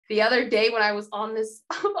the other day when I was on this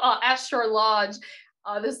Ashore Lodge,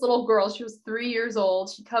 this little girl, she was 3 years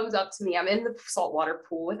old. She comes up to me. I'm in the saltwater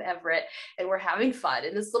pool with Everett and we're having fun.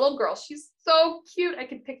 And this little girl, she's so cute. I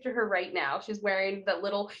can picture her right now. She's wearing that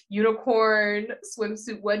little unicorn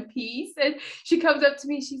swimsuit one piece. And she comes up to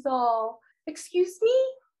me. She's all, "Excuse me,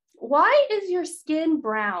 why is your skin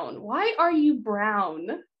brown? Why are you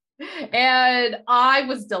brown?" And I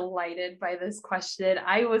was delighted by this question.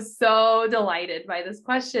 I was so delighted by this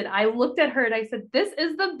question. I looked at her and I said, "This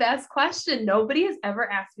is the best question. Nobody has ever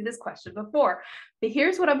asked me this question before." But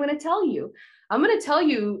here's what I'm going to tell you. I'm going to tell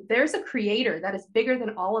you there's a creator that is bigger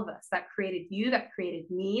than all of us, that created you, that created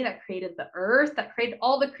me, that created the earth, that created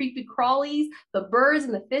all the creepy crawlies, the birds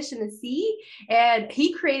and the fish in the sea. And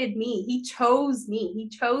he created me. He chose me. He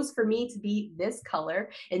chose for me to be this color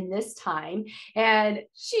in this time. And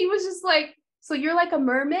she was just like, "So you're like a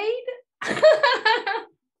mermaid?"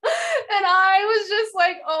 And I was just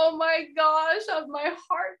like, oh my gosh, of my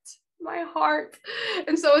heart.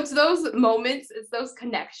 And so it's those moments, it's those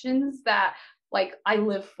connections that like I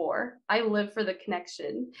live for. I live for the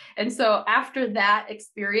connection. And so after that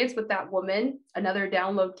experience with that woman, another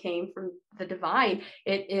download came from the divine.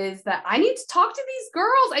 It is that I need to talk to these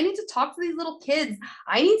girls. I need to talk to these little kids.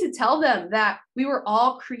 I need to tell them that we were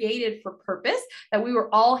all created for purpose, that we were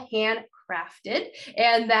all handcrafted,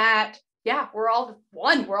 and that yeah, we're all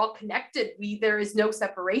one, we're all connected. There is no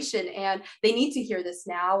separation, and they need to hear this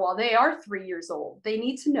now while they are 3 years old. They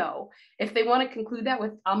need to know. If they want to conclude that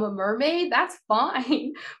with "I'm a mermaid," that's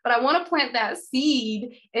fine. But I want to plant that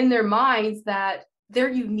seed in their minds that they're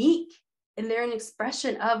unique and they're an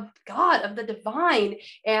expression of God, of the divine.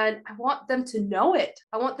 And I want them to know it.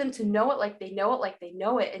 I want them to know it like they know it, like they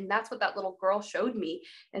know it. And that's what that little girl showed me.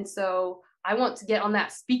 And so I want to get on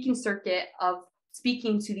that speaking circuit of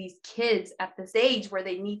speaking to these kids at this age where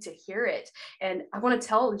they need to hear it. And I want to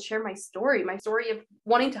tell and share my story of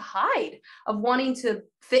wanting to hide, of wanting to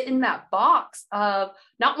fit in that box, of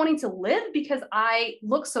not wanting to live because I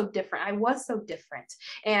look so different. I was so different.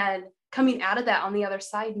 And coming out of that on the other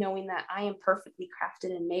side, knowing that I am perfectly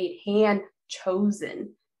crafted and made, hand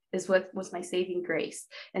chosen, is what was my saving grace.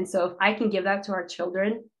 And so if I can give that to our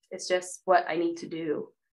children, it's just what I need to do.